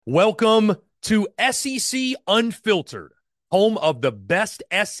Welcome to SEC Unfiltered, home of the best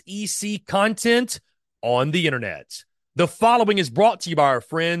SEC content on the internet. The following is brought to you by our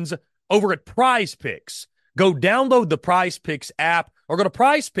friends over at Prize Picks. Go download the Prize Picks app or go to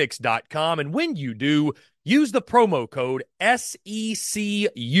prizepicks.com, and when you do, use the promo code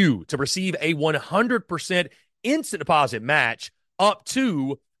SECU to receive a 100% instant deposit match up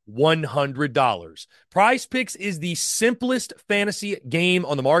to $100. Prize Picks is the simplest fantasy game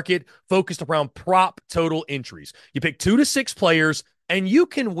on the market, focused around prop total entries. You pick 2 to 6 players, and you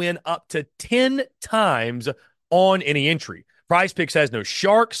can win up to 10 times on any entry. Prize Picks has no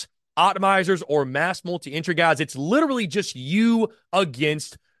sharks, optimizers, or mass multi-entry guides. It's literally just you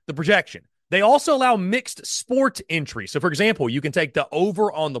against the projection. They also allow mixed sport entry. So, for example, you can take the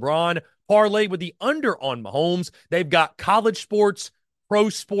over on LeBron, parlay with the under on Mahomes. They've got college sports, pro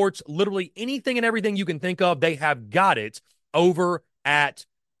sports, literally anything and everything you can think of, they have got it over at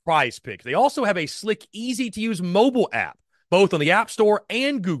Prize Picks. They also have a slick, easy-to-use mobile app, both on the App Store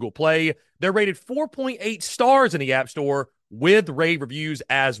and Google Play. They're rated 4.8 stars in the App Store with rave reviews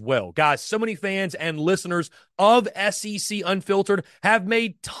as well. Guys, so many fans and listeners of SEC Unfiltered have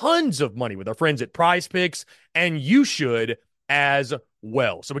made tons of money with our friends at Prize Picks, and you should as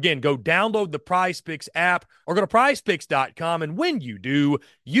well. So again, go download the Prize Picks app or go to prizepicks.com, and when you do,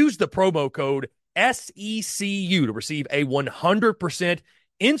 use the promo code SECU to receive a 100%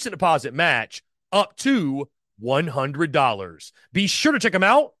 instant deposit match up to $100. Be sure to check them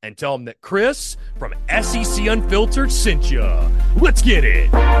out and tell them that Chris from SEC Unfiltered sent you. Let's get it.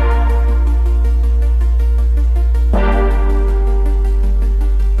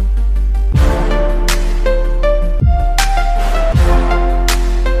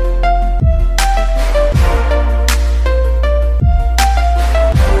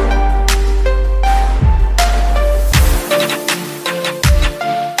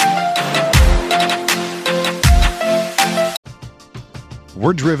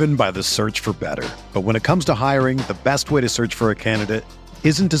 We're driven by the search for better. But when it comes to hiring, the best way to search for a candidate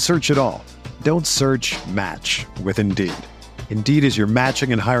isn't to search at all. Don't search, match with Indeed. Indeed is your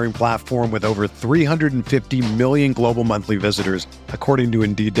matching and hiring platform with over 350 million global monthly visitors, according to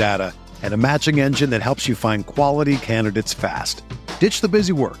Indeed data, and a matching engine that helps you find quality candidates fast. Ditch the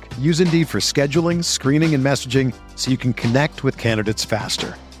busy work. Use Indeed for scheduling, screening, and messaging so you can connect with candidates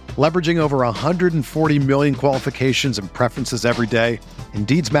faster. Leveraging over 140 million qualifications and preferences every day,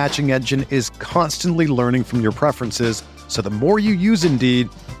 Indeed's matching engine is constantly learning from your preferences, so the more you use Indeed,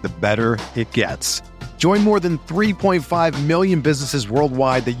 the better it gets. Join more than 3.5 million businesses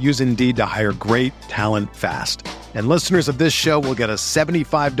worldwide that use Indeed to hire great talent fast. And listeners of this show will get a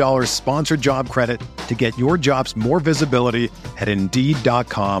 $75 sponsored job credit to get your jobs more visibility at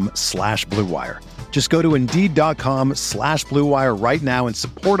Indeed.com/Blue Wire. Just go to Indeed.com/Blue Wire right now and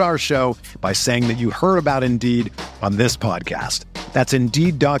support our show by saying that you heard about Indeed on this podcast. That's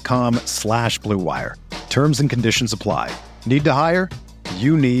Indeed.com/Blue Wire. Terms and conditions apply. Need to hire?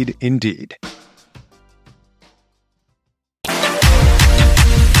 You need Indeed.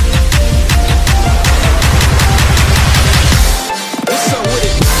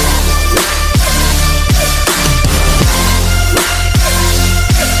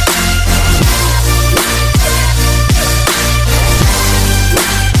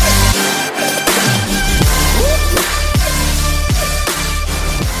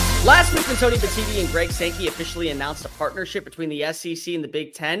 Last week when Tony Battivi and Greg Sankey officially announced a partnership between the SEC and the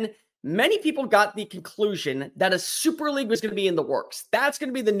Big Ten, many people got the conclusion that a Super League was going to be in the works. That's going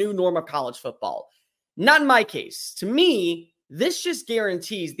to be the new norm of college football. Not in my case. To me, this just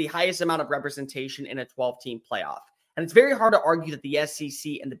guarantees the highest amount of representation in a 12-team playoff. And it's very hard to argue that the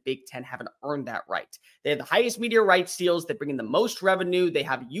SEC and the Big Ten haven't earned that right. They have the highest media rights deals. They bring in the most revenue. They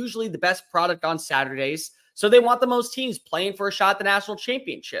have usually the best product on Saturdays. So they want the most teams playing for a shot at the national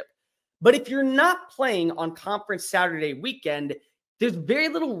championship. But if you're not playing on Conference Saturday weekend, there's very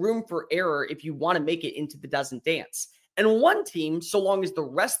little room for error if you want to make it into the doesn't dance. And one team, so long as the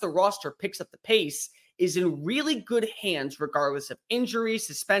rest of the roster picks up the pace, is in really good hands regardless of injury,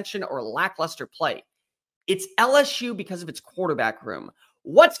 suspension, or lackluster play. It's LSU because of its quarterback room.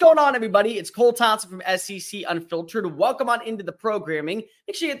 What's going on, everybody? It's Cole Thompson from SEC Unfiltered. Welcome on into the programming.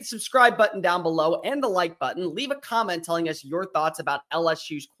 Make sure you hit the subscribe button down below and the like button. Leave a comment telling us your thoughts about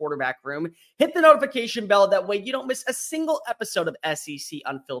LSU's quarterback room. Hit the notification bell. That way you don't miss a single episode of SEC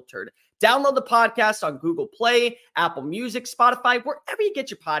Unfiltered. Download the podcast on Google Play, Apple Music, Spotify, wherever you get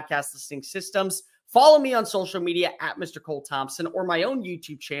your podcast listening systems. Follow me on social media at Mr. Cole Thompson or my own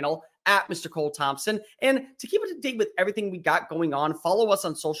YouTube channel at Mr. Cole Thompson. And to keep up to date with everything we got going on, follow us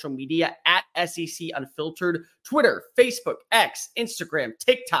on social media at SEC Unfiltered, Twitter, Facebook, X, Instagram,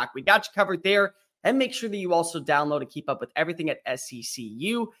 TikTok. We got you covered there. And make sure that you also download and keep up with everything at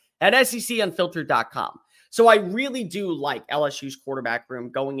SECU at secunfiltered.com. So I really do like LSU's quarterback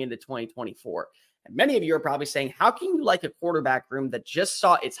room going into 2024. And many of you are probably saying, how can you like a quarterback room that just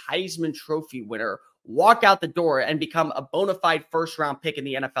saw its Heisman Trophy winner walk out the door and become a bona fide first-round pick in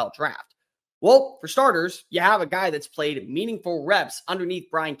the NFL draft? Well, for starters, you have a guy that's played meaningful reps underneath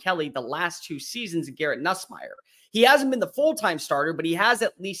Brian Kelly the last 2 seasons in Garrett Nussmeier. He hasn't been the full-time starter, but he has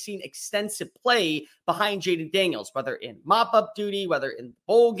at least seen extensive play behind Jaden Daniels, whether in mop-up duty, whether in the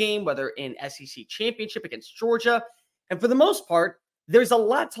bowl game, whether in SEC championship against Georgia. And for the most part, there's a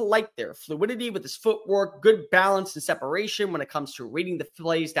lot to like there. Fluidity with his footwork, good balance and separation when it comes to reading the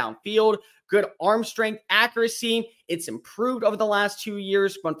plays downfield, good arm strength, accuracy. It's improved over the last 2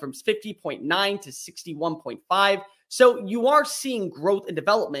 years, went from 50.9 to 61.5. So you are seeing growth and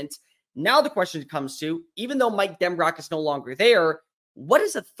development. Now the question comes to, even though Mike Denbrock is no longer there, what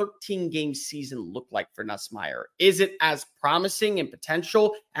does a 13-game season look like for Nussmeier? Is it as promising and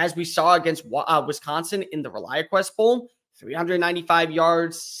potential as we saw against Wisconsin in the ReliaQuest Bowl? 395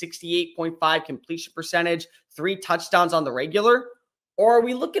 yards, 68.5 completion percentage, 3 touchdowns on the regular? Or are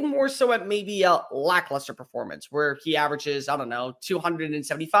we looking more so at maybe a lackluster performance where he averages,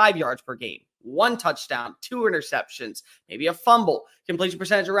 275 yards per game, 1 touchdown, 2 interceptions, maybe a fumble, completion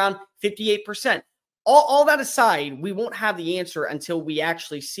percentage around 58%? All that aside, we won't have the answer until we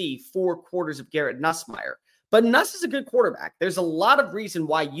actually see 4 quarters of Garrett Nussmeier. But Nuss is a good quarterback. There's a lot of reason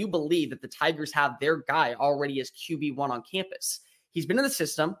why you believe that the Tigers have their guy already as QB1 on campus. He's been in the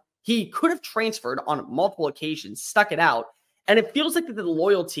system. He could have transferred on multiple occasions, stuck it out. And it feels like that the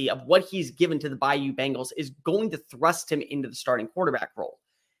loyalty of what he's given to the Bayou Bengals is going to thrust him into the starting quarterback role.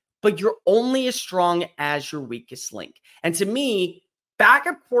 But you're only as strong as your weakest link. And to me,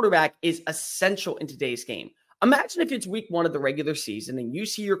 backup quarterback is essential in today's game. Imagine if it's week 1 of the regular season and you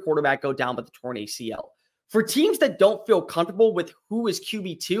see your quarterback go down with a torn ACL. For teams that don't feel comfortable with who is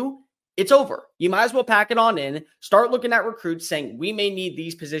QB2, it's over. You might as well pack it on in, start looking at recruits saying, we may need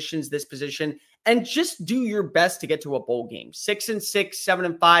these positions, this position, and just do your best to get to a bowl game. 6-6,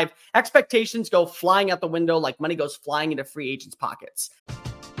 7-5. Expectations go flying out the window like money goes flying into free agents' pockets.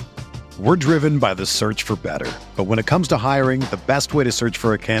 We're driven by the search for better. But when it comes to hiring, the best way to search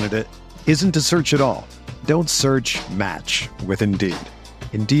for a candidate isn't to search at all. Don't search, match with Indeed.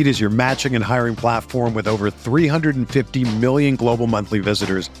 Indeed is your matching and hiring platform with over 350 million global monthly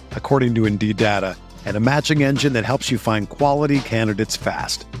visitors, according to Indeed data, and a matching engine that helps you find quality candidates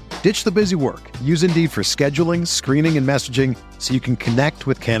fast. Ditch the busy work. Use Indeed for scheduling, screening, and messaging so you can connect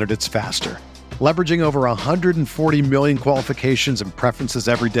with candidates faster. Leveraging over 140 million qualifications and preferences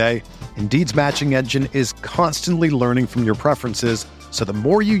every day, Indeed's matching engine is constantly learning from your preferences, so the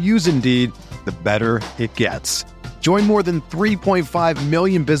more you use Indeed, the better it gets. Join more than 3.5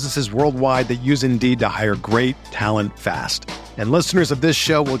 million businesses worldwide that use Indeed to hire great talent fast. And listeners of this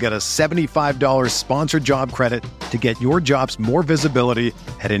show will get a $75 sponsored job credit to get your jobs more visibility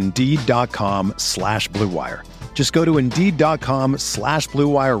at Indeed.com/Blue Wire. Just go to Indeed.com/Blue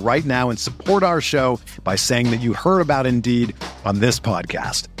Wire right now and support our show by saying that you heard about Indeed on this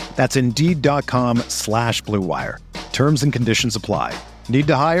podcast. That's Indeed.com/Blue Wire. Terms and conditions apply. Need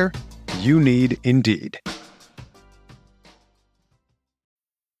to hire? You need Indeed.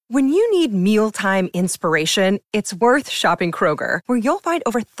 When you need mealtime inspiration, it's worth shopping Kroger, where you'll find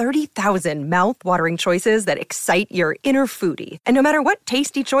over 30,000 mouth-watering choices that excite your inner foodie. And no matter what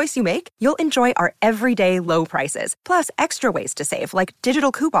tasty choice you make, you'll enjoy our everyday low prices, plus extra ways to save, like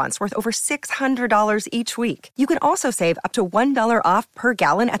digital coupons worth over $600 each week. You can also save up to $1 off per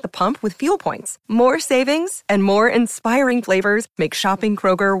gallon at the pump with fuel points. More savings and more inspiring flavors make shopping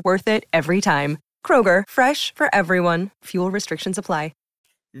Kroger worth it every time. Kroger, fresh for everyone. Fuel restrictions apply.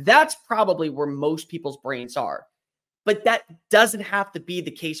 That's probably where most people's brains are. But that doesn't have to be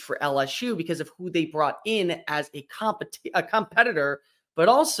the case for LSU because of who they brought in as a competitor, but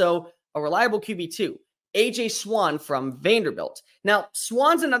also a reliable QB2, AJ Swann from Vanderbilt. Now,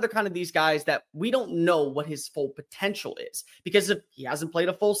 Swann's another kind of these guys that we don't know what his full potential is because he hasn't played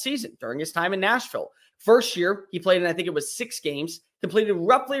a full season during his time in Nashville. First year, he played in, I think it was 6 games, completed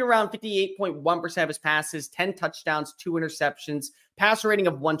roughly around 58.1% of his passes, 10 touchdowns, 2 interceptions, passer rating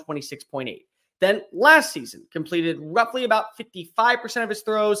of 126.8. Then last season, completed roughly about 55% of his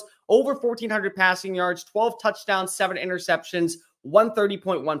throws, over 1,400 passing yards, 12 touchdowns, 7 interceptions,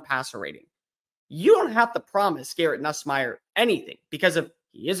 130.1 passer rating. You don't have to promise Garrett Nussmeier anything because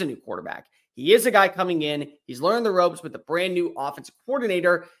he is a new quarterback. He is a guy coming in. He's learned the ropes with a brand new offensive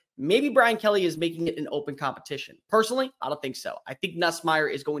coordinator. maybe Brian Kelly is making it an open competition. Personally, I don't think so. I think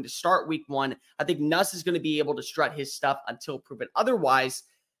Nussmeier is going to start week 1. I think Nuss is going to be able to strut his stuff until proven otherwise.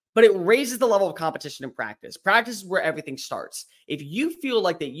 But it raises the level of competition in practice. Practice is where everything starts. If you feel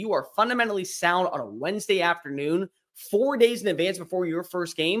like that you are fundamentally sound on a Wednesday afternoon, 4 days in advance before your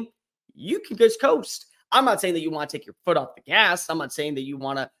first game, you can just coast. I'm not saying that you want to take your foot off the gas. I'm not saying that you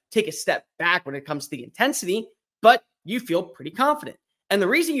want to take a step back when it comes to the intensity, but you feel pretty confident. And the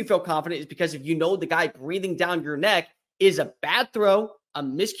reason you feel confident is because if you know the guy breathing down your neck is a bad throw, a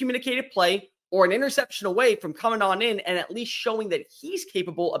miscommunicated play, or an interception away from coming on in and at least showing that he's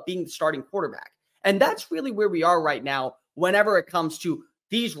capable of being the starting quarterback. And that's really where we are right now whenever it comes to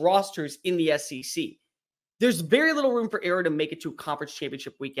these rosters in the SEC. There's very little room for error to make it to a conference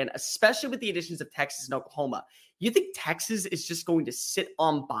championship weekend, especially with the additions of Texas and Oklahoma. You think Texas is just going to sit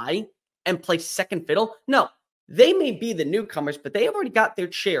on by and play second fiddle? No, they may be the newcomers, but they have already got their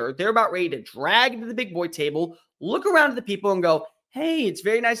chair. They're about ready to drag to the big boy table, look around at the people and go, hey, it's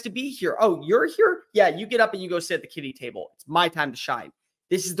very nice to be here. Oh, you're here? Yeah, you get up and you go sit at the kiddie table. It's my time to shine.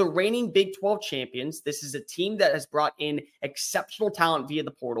 This is the reigning Big 12 champions. This is a team that has brought in exceptional talent via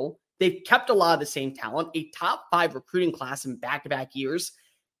the portal. They've kept a lot of the same talent, a top 5 recruiting class in back-to-back years,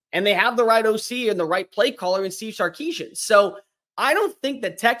 and they have the right OC and the right play caller in Steve Sarkisian. So I don't think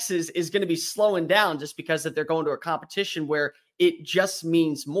that Texas is going to be slowing down just because that they're going to a competition where it just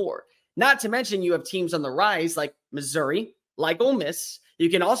means more. Not to mention you have teams on the rise like Missouri, like Ole Miss. You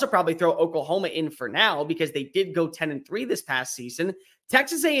can also probably throw Oklahoma in for now because they did go 10-3 this past season.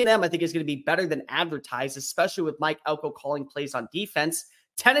 Texas A&M, I think, is going to be better than advertised, especially with Mike Elko calling plays on defense.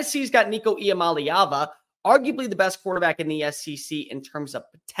 Tennessee's got Nico Iamaleava, arguably the best quarterback in the SEC in terms of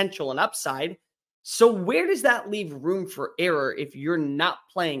potential and upside. So where does that leave room for error if you're not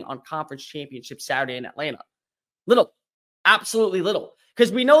playing on conference championship Saturday in Atlanta? Little, absolutely little.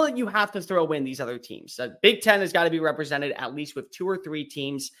 Because we know that you have to throw in these other teams. The Big Ten has got to be represented at least with 2 or 3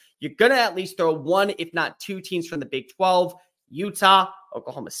 teams. You're going to at least throw 1, if not 2 teams from the Big 12, Utah,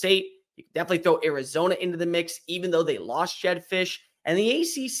 Oklahoma State. You can definitely throw Arizona into the mix, even though they lost Jed Fish. And the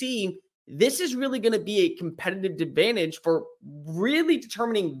ACC, this is really going to be a competitive advantage for really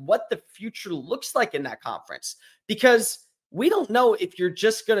determining what the future looks like in that conference. Because we don't know if you're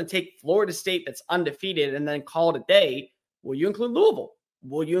just going to take Florida State that's undefeated and then call it a day. Will you include Louisville?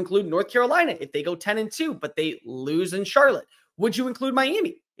 Will you include North Carolina if they go 10-2, but they lose in Charlotte? Would you include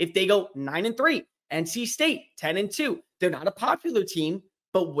Miami if they go 9-3? NC State, 10-2. They're not a popular team,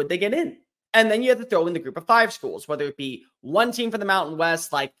 but would they get in? And then you have to throw in the group of 5 schools, whether it be one team from the Mountain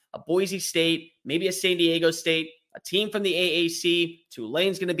West, like a Boise State, maybe a San Diego State, a team from the AAC.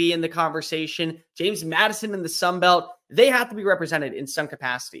 Tulane's going to be in the conversation. James Madison in the Sun Belt. They have to be represented in some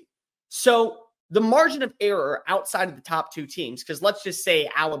capacity. So the margin of error outside of the top 2 teams, because let's just say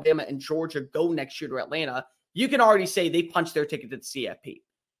Alabama and Georgia go next year to Atlanta, you can already say they punched their ticket to the CFP.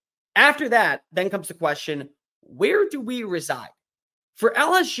 After that, then comes the question, where do we reside? For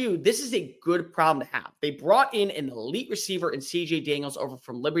LSU, this is a good problem to have. They brought in an elite receiver in CJ Daniels over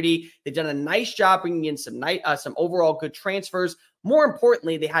from Liberty. They've done a nice job bringing in some overall good transfers. More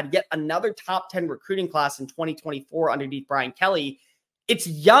importantly, they had yet another top 10 recruiting class in 2024 underneath Brian Kelly. It's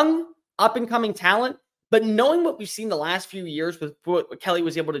young, up-and-coming talent, but knowing what we've seen the last few years with what Kelly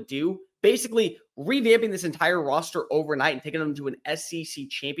was able to do, basically revamping this entire roster overnight and taking them to an SEC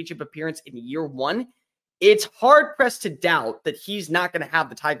championship appearance in year 1, it's hard-pressed to doubt that he's not going to have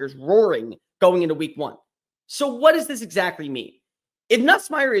the Tigers roaring going into week 1. So what does this exactly mean? If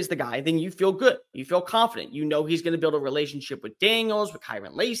Nussmeier is the guy, then you feel good. You feel confident. You know he's going to build a relationship with Daniels, with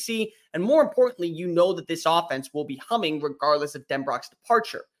Kyron Lacey, and more importantly, you know that this offense will be humming regardless of Denbrock's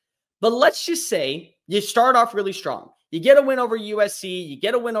departure. But let's just say you start off really strong. You get a win over USC, you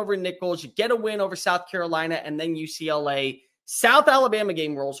get a win over Nichols, you get a win over South Carolina, and then UCLA. South Alabama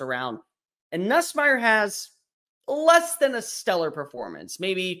game rolls around, and Nussmeier has less than a stellar performance.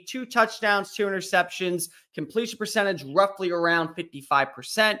 Maybe 2 touchdowns, 2 interceptions, completion percentage roughly around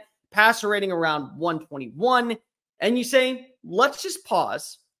 55%, passer rating around 121. And you say, let's just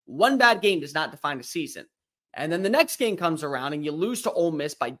pause. One bad game does not define a season. And then the next game comes around and you lose to Ole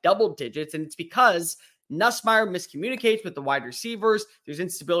Miss by double digits. And it's because Nussmeier miscommunicates with the wide receivers. There's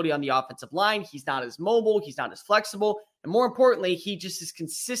instability on the offensive line. He's not as mobile. He's not as flexible. And more importantly, he just is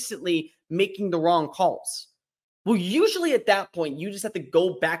consistently making the wrong calls. Well, usually at that point, you just have to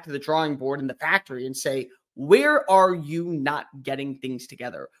go back to the drawing board in the factory and say, where are you not getting things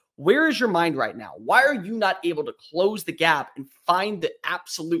together? Where is your mind right now? Why are you not able to close the gap and find the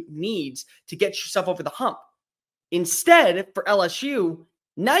absolute needs to get yourself over the hump? Instead, for LSU,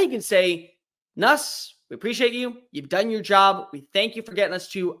 now you can say, Nuss, We appreciate you. You've done your job. We thank you for getting us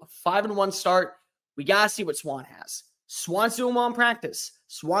to a 5-1 start. We got to see what Swan has. Swan's doing well in practice.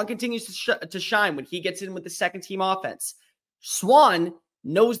 Swan continues to shine when he gets in with the second-team offense. Swan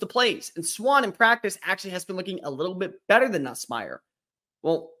knows the plays, and Swan in practice actually has been looking a little bit better than Nussmeier.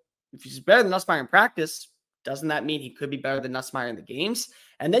 Well, if he's better than Nussmeier in practice, doesn't that mean he could be better than Nussmeier in the games?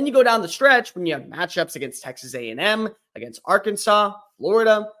 And then you go down the stretch when you have matchups against Texas A&M, against Arkansas,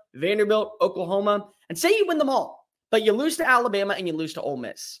 Florida, Vanderbilt, Oklahoma, and say you win them all, but you lose to Alabama and you lose to Ole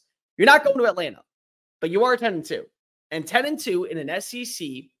Miss. You're not going to Atlanta, but you are 10-2. And 10-2 in an SEC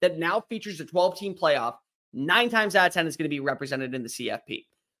that now features a 12-team playoff, 9 times out of 10 is going to be represented in the CFP.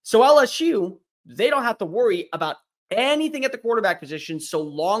 So LSU, they don't have to worry about anything at the quarterback position so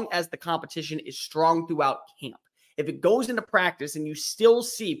long as the competition is strong throughout camp. If it goes into practice and you still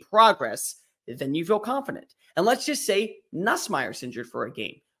see progress, then you feel confident. And let's just say Nussmeier's injured for a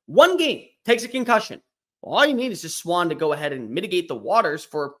game. One game, takes a concussion. Well, all you need is just Swan to go ahead and mitigate the waters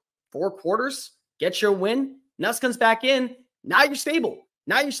for 4 quarters, get your win. Nuss comes back in. Now you're stable.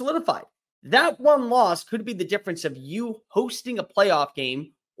 Now you're solidified. That one loss could be the difference of you hosting a playoff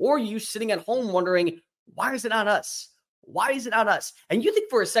game or you sitting at home wondering, why is it not us? Why is it not us? And you think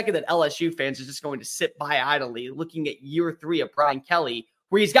for a second that LSU fans are just going to sit by idly looking at year 3 of Brian Kelly,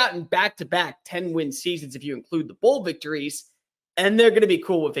 where he's gotten back-to-back 10-win seasons if you include the bowl victories, and they're going to be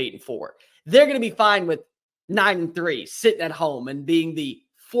cool with 8-4. They're going to be fine with 9-3, sitting at home and being the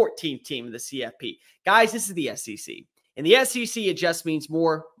 14th team of the CFP. Guys, this is the SEC. In the SEC, it just means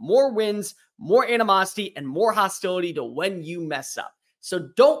more wins, more animosity, and more hostility to when you mess up. So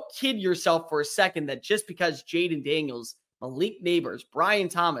don't kid yourself for a second that just because Jaden Daniels, Malik Neighbors, Brian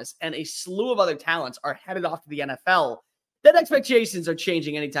Thomas, and a slew of other talents are headed off to the NFL, that expectations are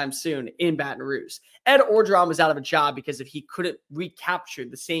changing anytime soon in Baton Rouge. Ed Orgeron was out of a job because if he couldn't recapture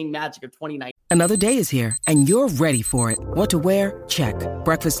the same magic of 2019. Another day is here, and you're ready for it. What to wear? Check.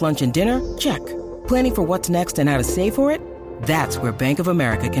 Breakfast, lunch, and dinner? Check. Planning for what's next and how to save for it? That's where Bank of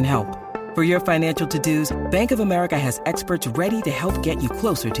America can help. For your financial to-dos, Bank of America has experts ready to help get you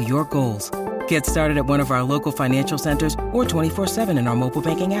closer to your goals. Get started at one of our local financial centers or 24/7 in our mobile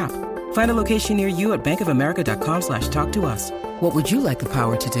banking app. Find a location near you at bankofamerica.com/talktous. What would you like the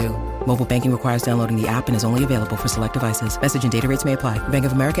power to do? Mobile banking requires downloading the app and is only available for select devices. Message and data rates may apply. Bank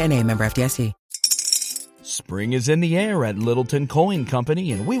of America N.A., member FDIC. Spring is in the air at Littleton Coin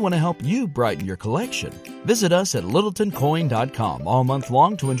Company, and we want to help you brighten your collection. Visit us at littletoncoin.com all month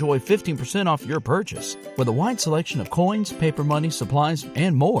long to enjoy 15% off your purchase. With a wide selection of coins, paper money, supplies,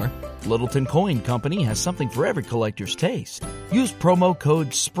 and more, Littleton Coin Company has something for every collector's taste. Use promo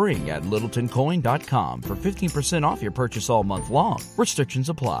code SPRING at littletoncoin.com for 15% off your purchase all month long. Restrictions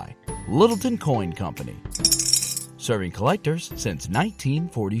apply. Littleton Coin Company. Serving collectors since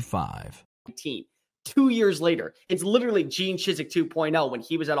 1945. 2 years later, it's literally Gene Chizik 2.0 when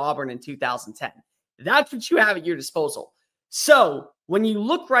he was at Auburn in 2010. That's what you have at your disposal. So when you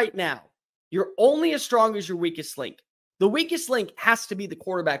look right now, you're only as strong as your weakest link. The weakest link has to be the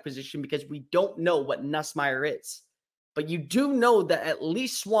quarterback position because we don't know what Nussmeier is. But you do know that at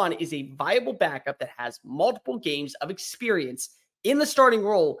least Swan is a viable backup that has multiple games of experience in the starting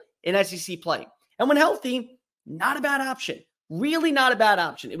role in SEC play. And when healthy, not a bad option. Really not a bad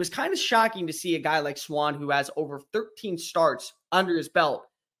option. It was kind of shocking to see a guy like Swan, who has over 13 starts under his belt,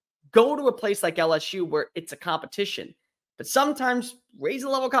 go to a place like LSU where it's a competition. But sometimes raising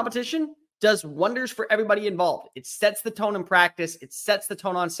the level of competition does wonders for everybody involved. It sets the tone in practice. It sets the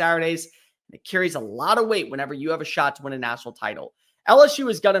tone on Saturdays. And it carries a lot of weight whenever you have a shot to win a national title. LSU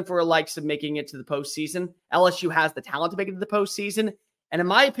is gunning for the likes of making it to the postseason. LSU has the talent to make it to the postseason. And in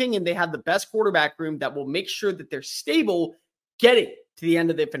my opinion, they have the best quarterback room that will make sure that they're stable getting to the end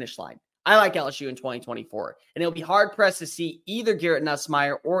of the finish line. I like LSU in 2024, and it'll be hard-pressed to see either Garrett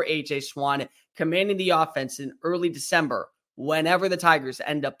Nussmeier or A.J. Swan commanding the offense in early December whenever the Tigers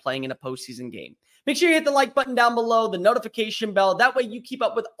end up playing in a postseason game. Make sure you hit the like button down below, the notification bell. That way you keep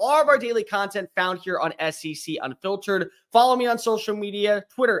up with all of our daily content found here on SEC Unfiltered. Follow me on social media,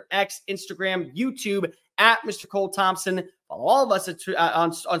 Twitter, X, Instagram, YouTube, at Mr. Cole Thompson. Follow all of us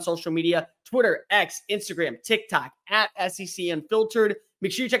on social media, Twitter, X, Instagram, TikTok, at SEC Unfiltered.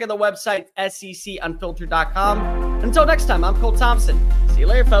 Make sure you check out the website, secunfiltered.com. Until next time, I'm Cole Thompson. See you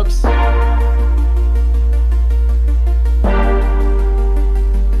later, folks.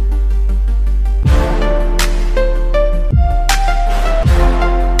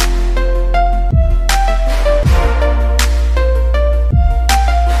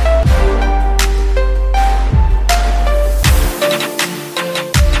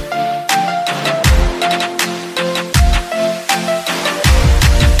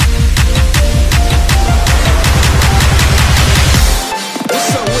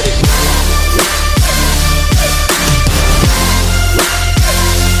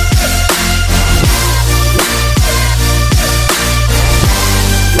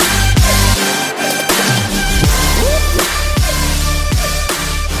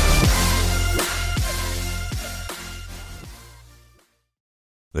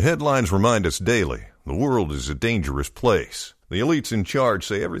 The headlines remind us daily, the world is a dangerous place. The elites in charge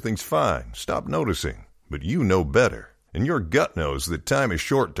say everything's fine, stop noticing. But you know better. And your gut knows that time is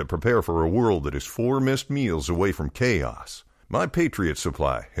short to prepare for a world that is 4 missed meals away from chaos. My Patriot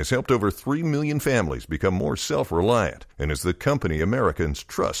Supply has helped over 3 million families become more self-reliant and is the company Americans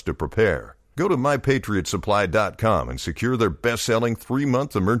trust to prepare. Go to MyPatriotSupply.com and secure their best-selling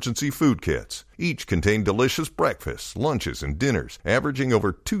 3-month emergency food kits. Each contain delicious breakfasts, lunches, and dinners, averaging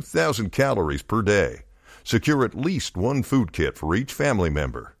over 2,000 calories per day. Secure at least 1 food kit for each family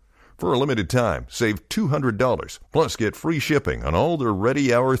member. For a limited time, save $200, plus get free shipping on all their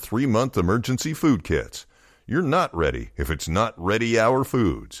Ready Hour 3-month emergency food kits. You're not ready if it's not Ready Hour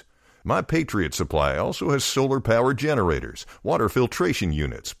Foods. My Patriot Supply also has solar power generators, water filtration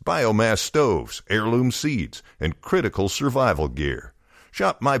units, biomass stoves, heirloom seeds, and critical survival gear.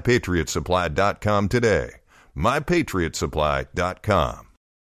 Shop MyPatriotSupply.com today. MyPatriotSupply.com.